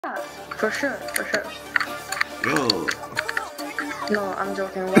Yeah, for sure, for sure. Yo. No, I'm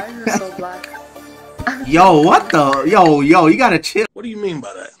joking. Why are you so black? Yo, what the? Yo, you gotta chill. What do you mean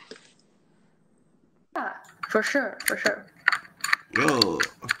by that? Yeah, for sure, for sure. Yo.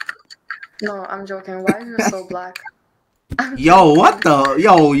 No, I'm joking. Why are you so black? Yo, what the?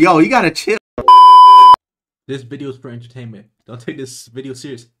 Yo, you gotta chill. This video is for entertainment. Don't take this video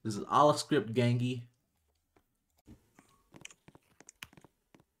serious. This is all a script, gangy.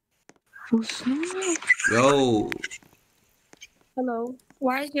 Yo. Hello.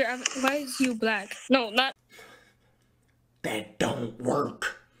 Why is you black? No, not. That don't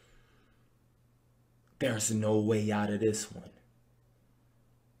work. There's no way out of this one.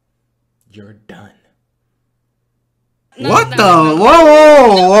 You're done. What the?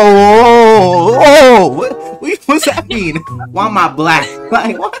 Whoa! What's that mean? Why am I black?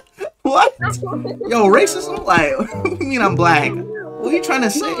 Like what? What? Yo, racism? Like, what do you mean I'm black? What are you trying to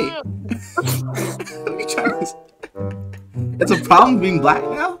say? What are you trying to say? It's a problem being black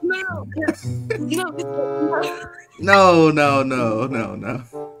now? No. No.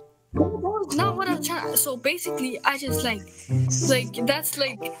 Not what I'm trying. So basically, I just like that's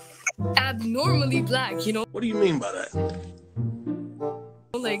like abnormally black, you know? What do you mean by that?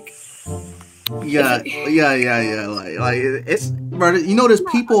 Like. Yeah. Like it's, bro. You know, there's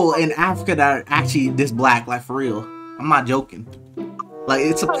people in Africa that are actually this black, like for real. I'm not joking. Like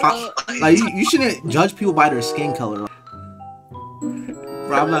it's a like you shouldn't judge people by their skin color.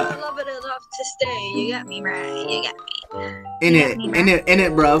 Bro, I'm not. I love it enough to stay. You get me, right? You get me. In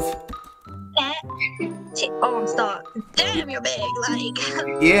it, bruv. Oh, I'm stuck. Damn, you're big. Like.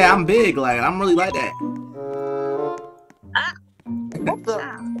 Yeah, I'm big. Like I'm really like that. What the?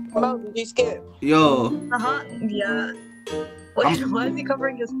 Mo, you scared? Yo. Yeah. Why is he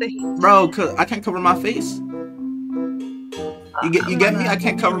covering his face? Bro, cause I can't cover my face. You get me? I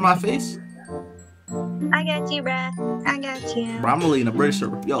can't cover my face. I got you, bruh. I got you. Bro, I'm really in a British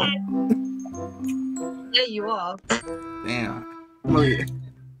server. Yo. Yeah, you are. Damn.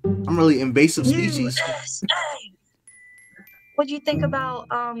 I'm really invasive species. What do you think about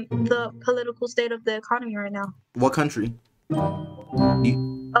the political state of the economy right now? What country?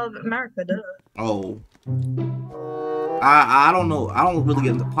 Of America, duh. Oh. I don't know. I don't really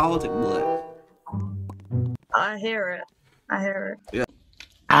get into politics, but I hear it. Yeah.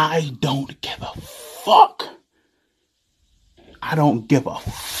 I don't give a fuck. I don't give a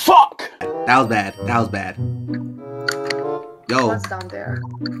fuck. That was bad. Yo. What's down there?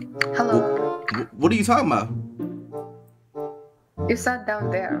 Hello. What are you talking about? You said down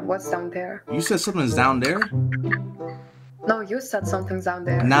there. What's down there? You said something's down there? No, you said something's down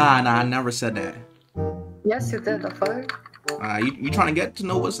there. Nah, I never said that. Yes, you did. The fuck? You trying to get to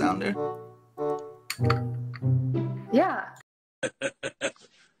know what's down there? Yeah.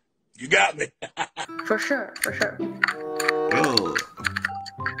 You got me. For sure. Yo.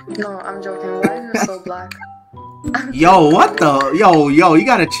 No, I'm joking. Why are you so black? Yo, what the? Yo, you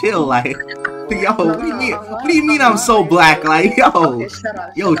gotta chill, like. Yo, what do you mean? What do you mean I'm so black? Like, yo, Okay, shut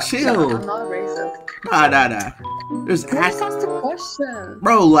up, yo, shut chill. up. I'm not racist. Nah. There's Just ask the question.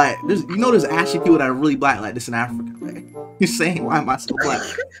 bro, like, there's actually people that are really black like this in Africa. Like, you're saying why am I so black?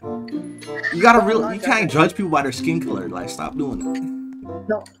 You can't judge people by their skin color. Like, stop doing it.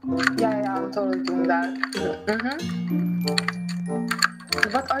 No. Yeah, I'm totally doing that.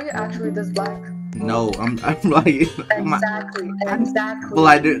 But are you actually this black? No, I'm like Exactly. But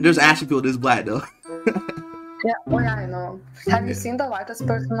like, there's actually people this black though. Yeah. Oh yeah, I know. Have you seen the whitest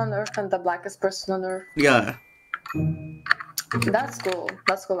person on earth and the blackest person on earth? Yeah. That's cool.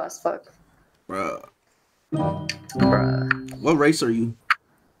 That's cool as fuck. Bruh. Bruh. What race are you?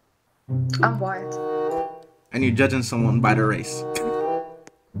 I'm white. And you're judging someone by their race.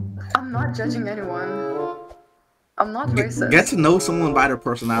 I'm not judging anyone. I'm not racist. Get to know someone by their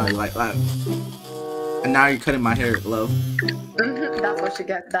personality, like. And now you're cutting my hair, love. That's what you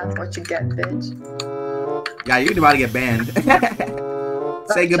get. That's what you get, bitch. Yeah, you're about to get banned.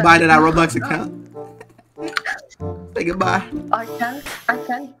 Say goodbye to that Roblox account. Say goodbye. I can't.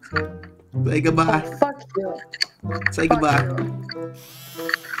 Say goodbye. Oh, fuck you. Say goodbye.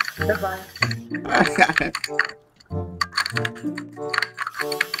 Goodbye.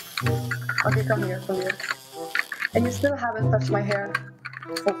 Okay, come here. And you still haven't touched my hair.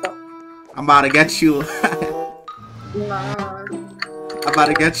 Oh fuck. I'm about to get you. Nah. I'm about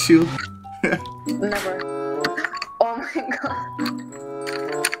to get you. Never. Oh my god.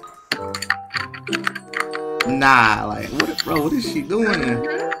 Nah, like, what is she doing?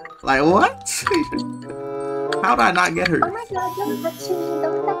 Like, what? How did I not get her? Oh my god, don't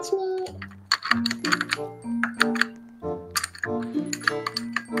touch me.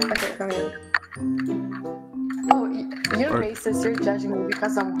 come here. Oh, you're racist. You're judging me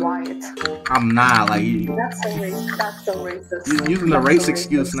because I'm white. I'm not like you. That's so racist. That's so racist. You're using the That's race so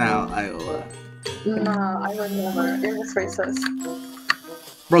excuse racist. now. No, I would never. You're just racist.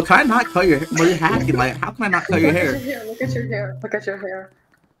 Bro, can I not cut your hair? Bro, you're hacking. Like, how can I not cut your hair? Look at your hair. Look at your hair.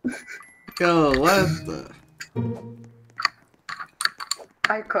 Yo, what the?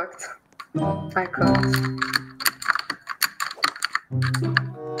 I cooked. I cooked.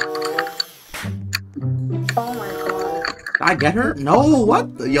 Oh my god. Did I get her? No,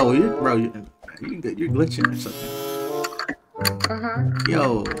 what? The? Yo, you're glitching or something.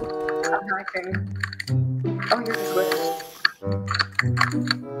 Yo. I'm hacking. Oh, you're just glitched.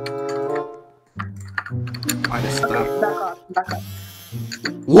 I just stopped. Okay, back up.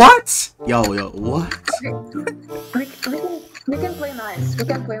 What? Yo, what? We can play nice. We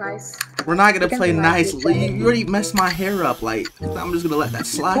can play nice. We're not gonna play nice. Nice. You already messed my hair up. Like, I'm just gonna let that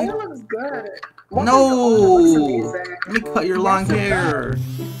slide. It looks good. No. It Let me cut your long hair.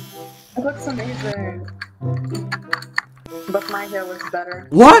 It looks amazing. But my hair looks better.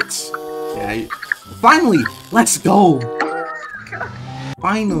 What? Yeah. Finally, let's go.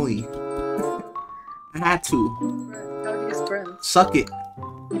 Finally. I had to. How do you sprint? Suck it.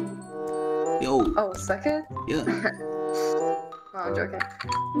 Yo. Oh, suck it? Yeah. No, I'm joking.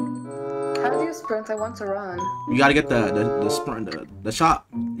 How do you sprint? I want to run. You gotta get the sprint, the shop.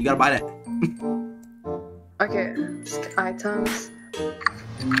 You gotta buy that. Okay. Items.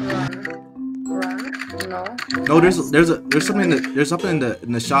 Run. No. No, there's something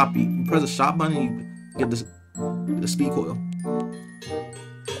in the shop. You press the shop button and you get the speed coil.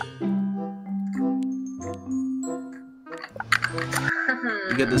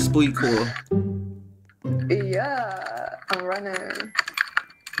 You get the speed coil. Yeah, I'm running.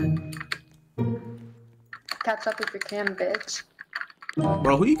 Catch up if you can, bitch.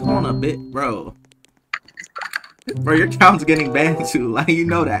 Bro, who you calling a bit, bro? Bro, your account's getting banned too. Like, you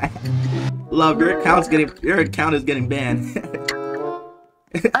know that. Love, your account is getting banned.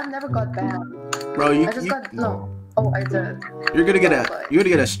 I've never got banned. Bro, I just got no. Oh, I did. You're gonna get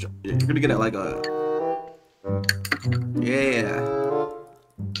like a. Yeah.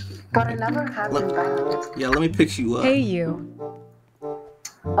 But I never have been banned. Yeah, let me pick you up. Hey you.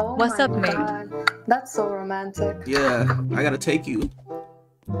 Oh What's my up, mate? God. That's so romantic. Yeah, I gotta take you.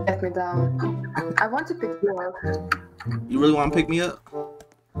 Get me down. I want to pick you up. You really want to pick me up?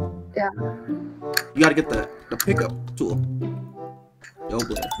 Yeah. You gotta get the pickup tool. Yo,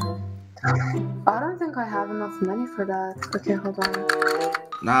 boy. I don't think I have enough money for that. Okay, hold on.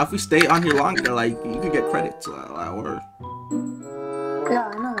 Nah, if we stay on here longer, like, you could get credits. Or... Yeah,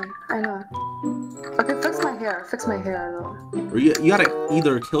 I know. Okay, fix my hair though. Or you gotta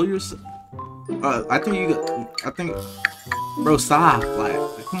either kill yourself. I think. Bro, stop. Like,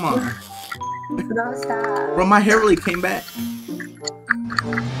 come on. No, stop. Bro, my hair really came back. Let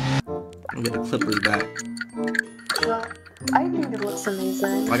me get the clippers back. Well, I think it looks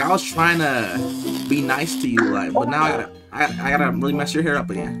amazing. Like, I was trying to be nice to you, like, but now I gotta really mess your hair up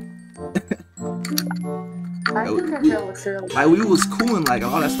again. I think your hair looks really good. Like, we was cool and like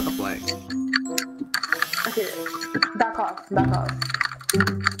all that stuff, like. Okay, back off.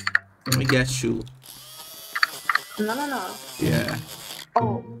 Let me get you. No. Yeah.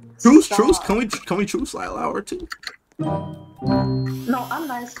 Oh. Truce. stop. Can we truce like an hour or two? No, I'm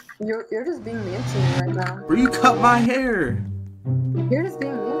nice. You're just being mean to me right now. Bro, you cut my hair. You're just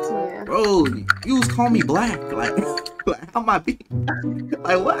being mean to me. Bro, you was calling me black. Like how am I being?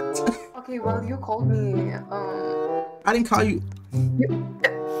 Like what? Okay, well you called me. I didn't call you.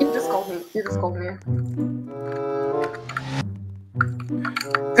 You just called me.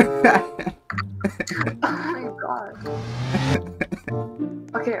 Oh my god.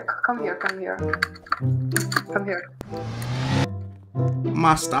 Okay, come here. I'm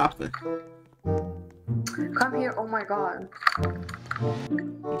not stopping. Come here, oh my god.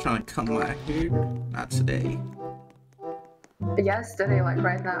 You trying to cut my hair? Not today. Yes, today, like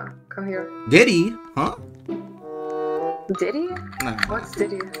right now. Come here. Diddy? Huh? Diddy? Nah. What's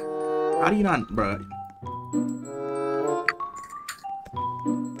Diddy? How do you not, bro?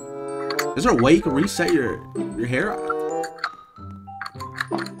 Is there a way you can reset your hair?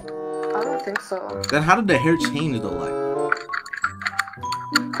 I don't think so. Then how did the hair change though? Like,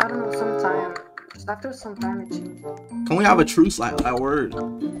 I don't know, sometime. After some time it changed. can we have a truce like that word?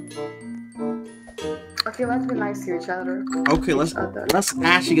 Okay, let's be nice to each other. Okay, let's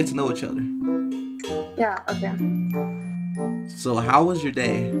actually get to know each other. Yeah, okay. So how was your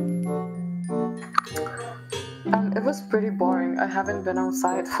day? It was pretty boring. I haven't been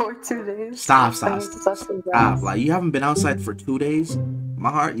outside for 2 days. Stop. I need to touch some Stop. grass. Like, you haven't been outside for 2 days? My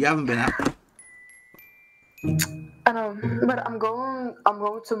heart, you haven't been out. I know, but I'm going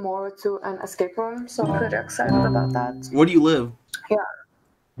tomorrow to an escape room, so I'm pretty excited about that. Where do you live? Yeah.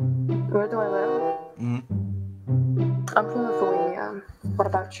 Where do I live? I'm from Lithuania. What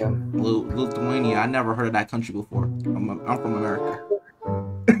about you? Lithuania. I never heard of that country before. I'm from America.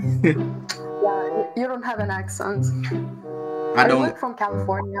 Yeah, you don't have an accent. I don't. Are you like from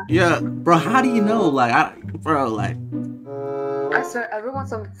California? Yeah, bro. How do you know? Like, I swear, everyone's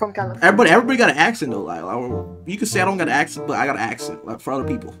from California. Everybody got an accent though. Like, you can say I don't got an accent, but I got an accent. Like for other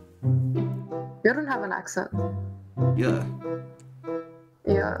people. You don't have an accent. Yeah.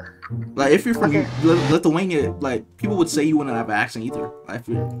 Yeah. Like if you're from Lithuania, like people would say you wouldn't have an accent either. Like if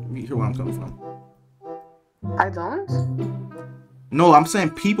you hear where I'm coming from. I don't. No, I'm saying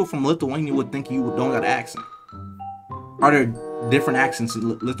people from Lithuania would think you don't got an accent. Are there different accents in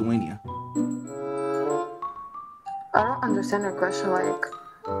Lithuania? I don't understand your question. Like,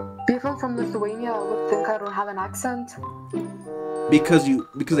 people from Lithuania would think I don't have an accent. Because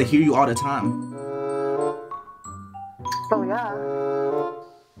they hear you all the time. Oh yeah.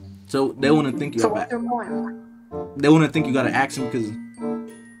 So they wouldn't think you. So what's your point? They wouldn't think you got an accent because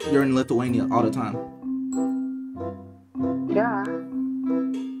you're in Lithuania all the time. Yeah.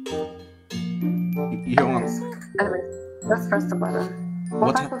 You hear what I'm... Anyways, let's press the button.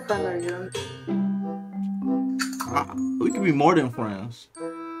 What type of friend are you? We could be more than friends.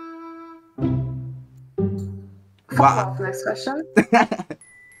 Wow. Next question.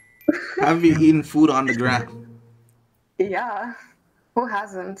 Have you eaten food on the ground? Yeah. Who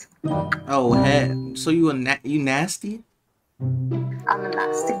hasn't? Oh, heck. So you nasty? I'm a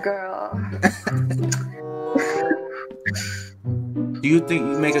nasty girl. Do you think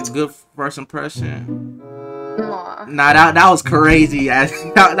you make a good first impression? No. Nah, that was crazy. That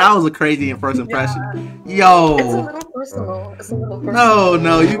was a crazy first impression. Yo. It's a little personal.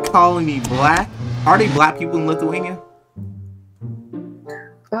 No, you calling me black? Are they black people in Lithuania?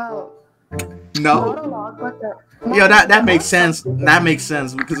 Well, no. Not a lot, but yo, that makes sense. That makes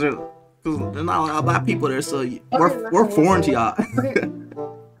sense because there's not a lot of black people there, so we're foreign to y'all. Okay.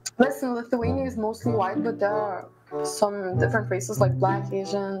 Listen, Lithuania is mostly white, but there are some different races like black,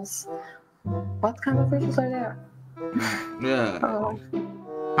 Asians. What kind of races are there? Yeah.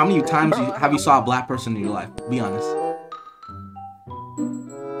 How many times have you saw a black person in your life? Be honest.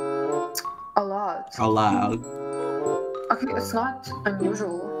 A lot. A lot. Okay, it's not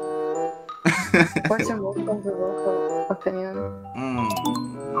unusual. What's your most controversial opinion?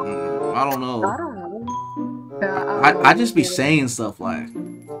 I don't know. I don't know. Yeah, I just be saying stuff like.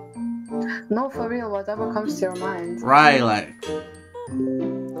 No, for real, whatever comes to your mind. Right, like.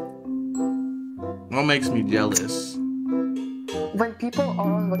 What makes me jealous? When people are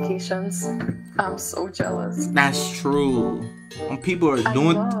on vacations, I'm so jealous. That's true. When people are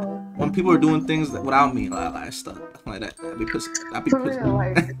doing things without me, like stuff like that, I'd be pissed. For real,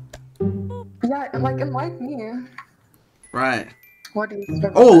 like. Yeah, like invite me. Right. What do you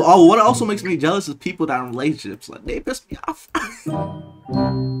think? Oh, what also makes me jealous is people that are in relationships. Like they piss me off.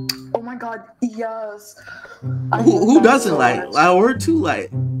 Oh my god, yes. Who doesn't like we're too like.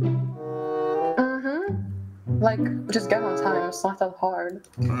 Like just get on time. It's not that hard.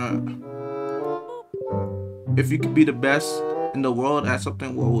 If you could be the best in the world at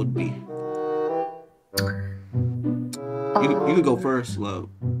something, what would it be? You could go first, love.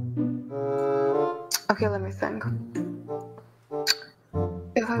 Okay, let me think.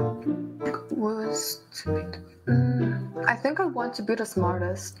 If I was to be I think I want to be the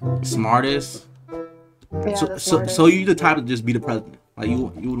smartest. Smartest? Yeah, the smartest. So you the type to just be the president? Like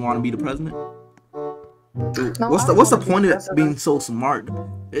you would want to be the president? No, what's the point of being so smart?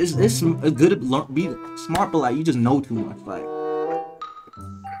 It's good to be smart, but like you just know too much. Like,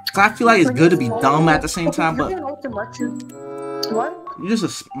 cause I feel like it's good to be dumb at the same time, but know too much. What? You're just a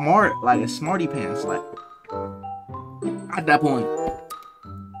smarty pants. Like at that point.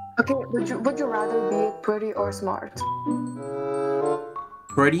 Okay, would you rather be pretty or smart?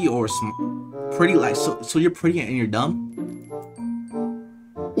 Pretty or pretty? Like so you're pretty and you're dumb?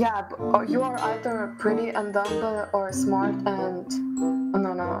 Yeah, or you are either pretty and dumb or smart and...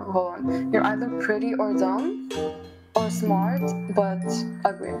 No, hold on. You're either pretty or dumb, or smart but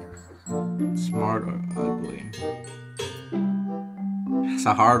ugly. Smart or ugly? It's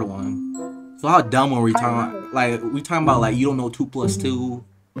a hard one. So how dumb are we talking about? Like, we talking about like you don't know 2 + 2, you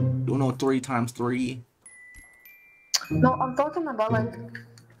don't know 3 × 3. No, I'm talking about like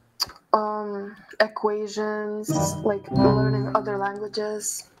equations, like learning other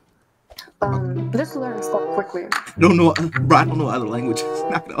languages. Just learning stuff quickly. Bro, I don't know other languages.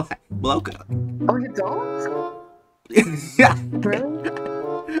 Not gonna lie. Bloke. Oh, you don't? Yeah. Really?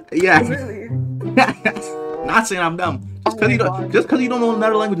 Yeah. Really? Not saying I'm dumb. Just Oh because my God. you don't know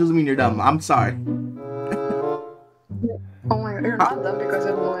another language doesn't mean you're dumb. I'm sorry. Oh my God, you're not dumb because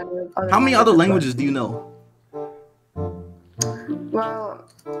you don't know any other How many other languages, languages do you know? Well,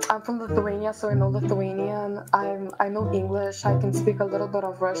 I'm from Lithuania, so I know Lithuanian. I know English. I can speak a little bit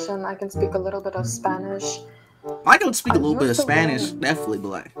of Russian. I can speak a little bit of Spanish. I can speak a I little bit of used to Spanish, learn- definitely, but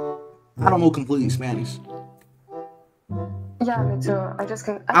like, I don't know completely Spanish. Yeah, me too. I just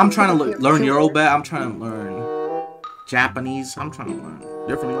can. I I'm can trying to speak a learn few Yoruba. words. I'm trying to learn Japanese. I'm trying to learn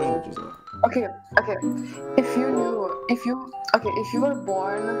different languages. Though. Okay, okay. If you were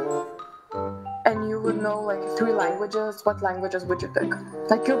born and you would know like 3 languages, what languages would you pick?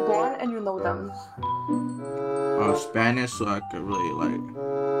 Like you're born and you know them. Spanish, so I could really like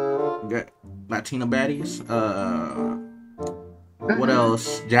get Latina baddies. What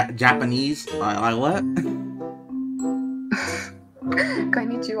else? Japanese. Like what?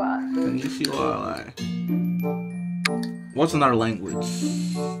 Konnichiwa. Like, what's another language?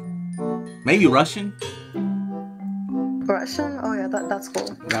 Maybe Russian. Russian? Oh yeah, that's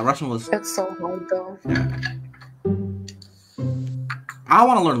cool. Yeah, Russian was. It's so hard though. Yeah. I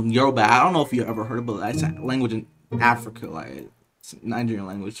want to learn Yoruba. I don't know if you ever heard of it, but it's a language in Africa, like it's a Nigerian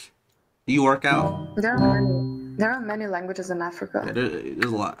language. Do you work out? There are many languages in Africa. Yeah,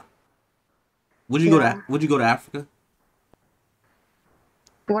 there's a lot. Would you go to Africa?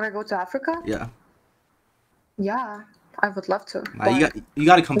 Would I go to Africa? Yeah. Yeah, I would love to. Like, you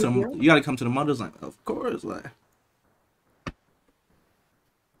got to come to Thank the you. you got to come to the motherland. Of course, like.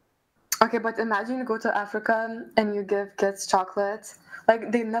 Okay, but imagine you go to Africa and you give kids chocolate.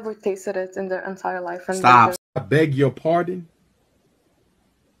 Like they never tasted it in their entire life. And Stop. I beg your pardon.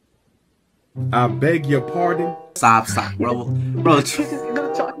 I beg your pardon. Stop, bro. Bro, They just give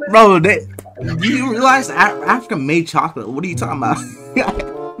them chocolate. bro, do you realize Africa made chocolate? What are you talking about?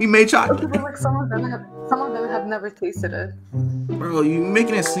 We made Okay, chocolate. but like some of them have never tasted it. Bro, you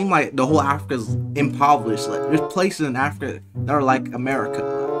making it seem like the whole Africa's impoverished. Like, there's places in Africa that are like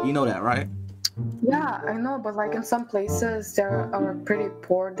America. You know that, right? Yeah, I know, but like in some places there are pretty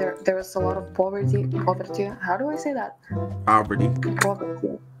poor. There is a lot of poverty. How do I say that? Poverty.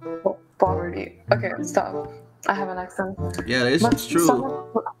 Poverty. Poverty. Okay, stop. I have an accent. Yeah, it's true. Some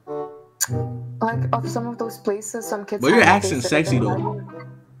of those places, some kids. But your haven't accent's tasted it sexy in though. life.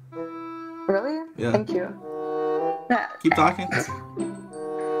 Really? Yeah. Thank you. Yeah. Keep talking.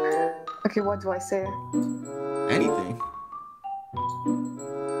 Okay, what do I say? Anything.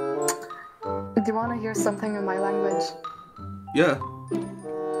 Do you want to hear something in my language? Yeah.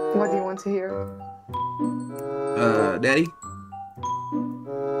 What do you want to hear? Daddy.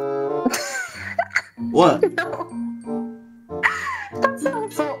 What? No. That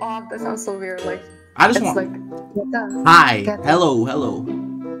sounds so off. That sounds so weird. Like I just it's want. like Hi. Get Hello.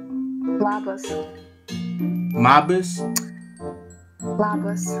 Labus. Mabus.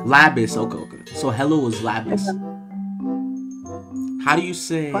 Labus. Labis. Okay. So hello is labis. How do you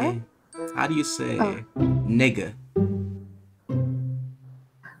say? What? How do you say Oh. nigga?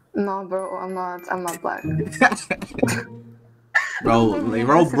 No, bro, I'm not black. Bro, like,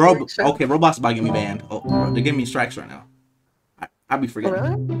 okay, Roblox about to get me banned. Oh, bro, they're giving me strikes right now. I be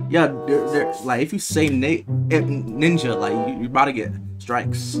forgetting. Really? Yeah, they're like if you say ninja, like you're about to get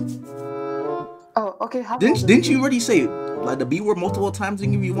strikes. Oh, okay. How Didn't you already say like the B word multiple times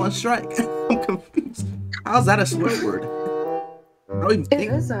and give you 1 strike? I'm confused. How's that a swear word? I don't even It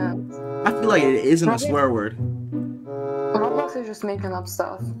think. isn't. I feel like it isn't a swear word. Roblox is just making up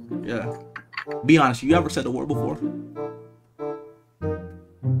stuff. Yeah. Be honest, you ever said the word before?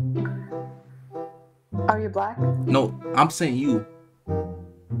 Are you black? No, I'm saying you.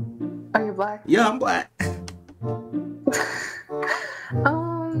 Are you black? Yeah, I'm black.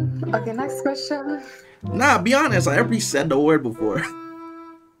 Okay, next question. Nah, be honest, I already said the word before.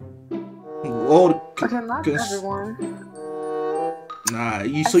 Well, Okay, not everyone. nah,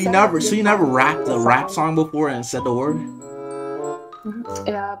 you never rapped a rap song before and said the word?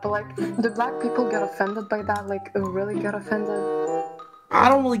 Yeah, but like, do black people get offended by that? Like, really get offended? I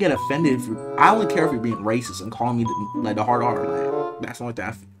don't really get offended I only care if you're being racist and calling me the hard R. Like, that's the only thing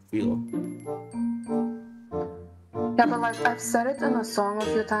I feel. Yeah, but like, I've said it in a song a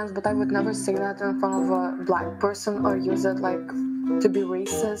few times, but I would never say that in front of a black person or use it like to be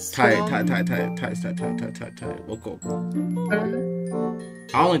racist. Tight. Okay.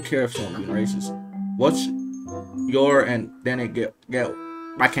 I only care if someone's being racist. What's your and then it get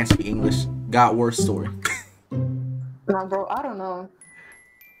I can't speak English. Got worse story. No, bro, I don't know.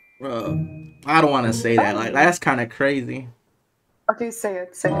 Bro, I don't want to say that. Like that's kind of crazy. Okay, say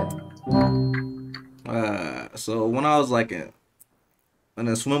it. So when I was like in in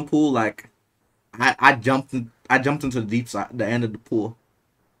a swimming pool, like I jumped into the deep side, the end of the pool,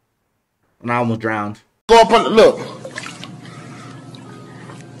 and I almost drowned. Go up on the look.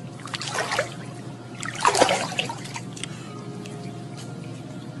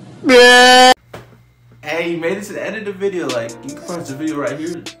 Yeah. Hey, you made it to the end of the video. Like, you can press the video right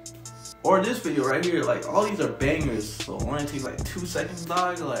here, or this video right here. Like, all these are bangers, so it only takes like 2 seconds,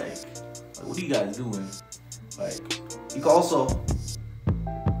 dog. Like what are you guys doing? Like, you can also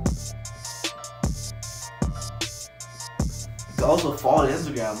follow the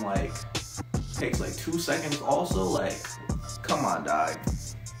Instagram. Like, takes like 2 seconds. Also, like, come on, dog.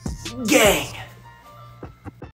 Gang.